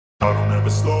I don't ever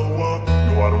slow up,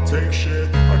 no I don't take shit.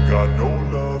 I got no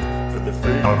love for the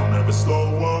fake. I don't ever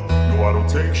slow up, no I don't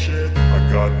take shit. I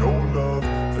got no love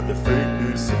for the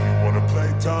fakeness. If you wanna play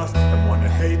tough and wanna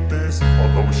hate this,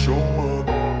 I'll always show up.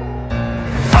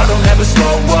 I don't ever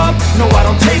slow up, no I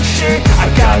don't take shit. I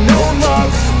got no love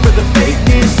for the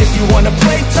fakeness. If you wanna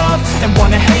play tough and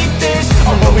wanna hate this,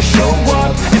 I'll always show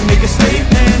up and make a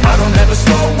statement. I don't ever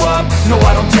slow up, no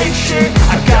I don't take shit.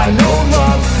 I got no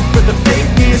love for the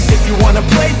fakeness. If you wanna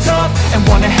play tough and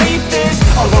wanna hate this,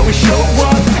 I'll always show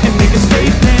up and make a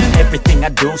statement. Everything I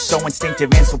do so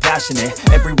instinctive and so passionate.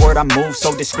 Every word I move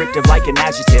so descriptive like an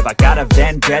adjective. I got a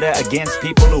vendetta against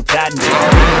people who patent it.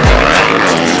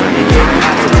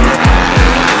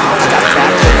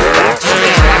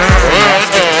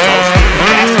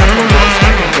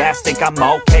 Think I'm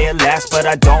okay at last, but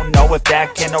I don't know if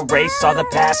that can erase all the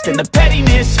past. And the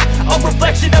pettiness, a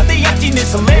reflection of the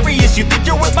emptiness. Hilarious, you think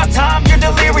you're worth my time, you're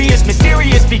delirious.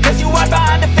 Mysterious, because you hide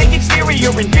behind a fake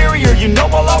exterior. Inferior, you know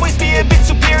I'll always be a bit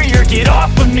superior. Get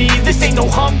off of me, this ain't no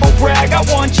humble brag. I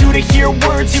want you to hear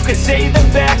words, you can say them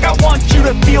back. I want you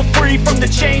to feel free from the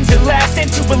chains at last,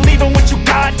 and to believe in what you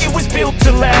got, it was built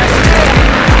to last.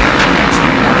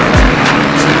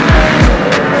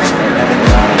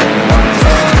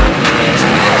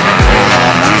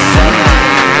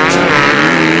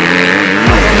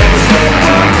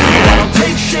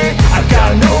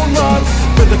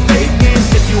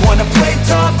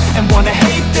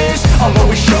 I'll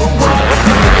always show up.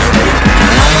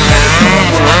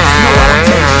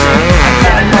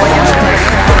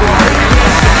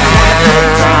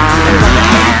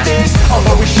 I'll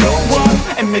always show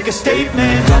up and make a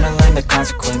statement. Gonna learn the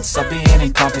consequence of being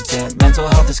incompetent. Mental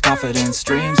health is confidence,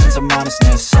 dreams and some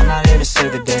honestness. I'm not here to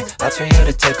save the day, that's for you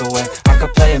to take away. I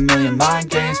could play a million mind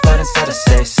games, but instead I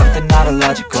say something not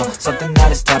illogical, something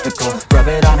that is topical. Rub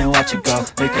it on and watch it go.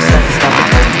 Make yourself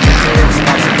unstoppable.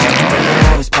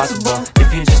 Always possible.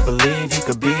 If you just believe, you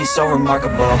could be so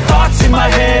remarkable. Thoughts in my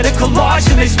head, a collage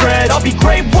and they spread. I'll be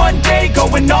great one day,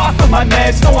 going off of my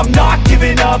meds. No, I'm not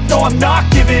giving up, no, I'm not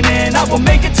giving in. I will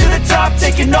make it to the top,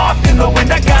 taking off in the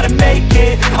wind. I gotta make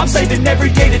it, I'm saving every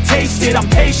day to taste it. I'm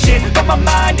patient, but my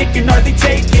mind, it can hardly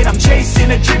take it. I'm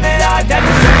chasing a dream that I've had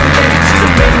for so many days. So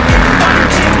baby, I'm a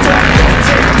kid, don't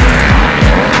take it.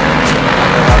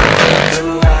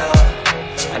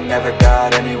 I never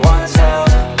got anyone's help,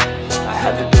 I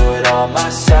had to do it all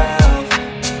myself.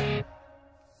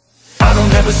 I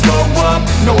don't ever slow up,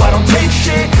 no I don't take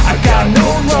shit. I got no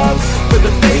love for the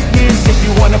fakeness. If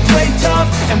you wanna play tough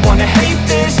and wanna hate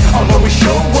this, I'll always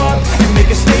show up and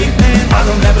make a statement. I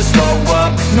don't ever slow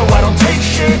up, no I don't take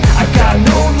shit. I got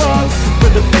no love for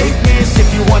the fakeness.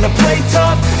 If you wanna play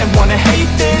tough and wanna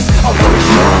hate this, I'll always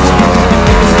show up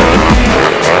and make a statement.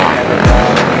 I never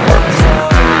got anyone's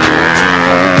help,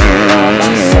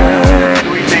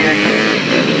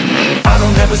 I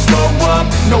don't ever slow up,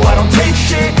 no I don't take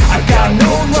shit. I got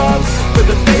no love for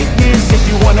the fakeness. If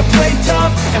you wanna play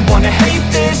tough and wanna hate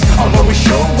this, I'll always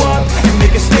show up and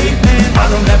make a statement. I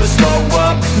don't ever slow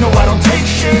up, no I don't take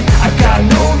shit. I got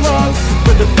no love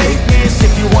for the fakeness.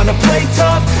 If you wanna play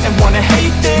tough and wanna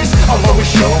hate this, I'll always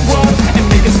show up and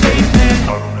make a statement.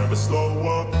 I don't ever slow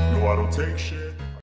up, no I don't take shit.